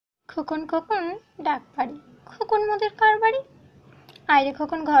খোকন খোকন ডাক পাড়ি, খোকন মোদের কার বাড়ি? আয় রে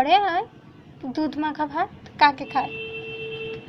খোকন ঘরে আয়, দুধ মাখা ভাত কাকে খায়?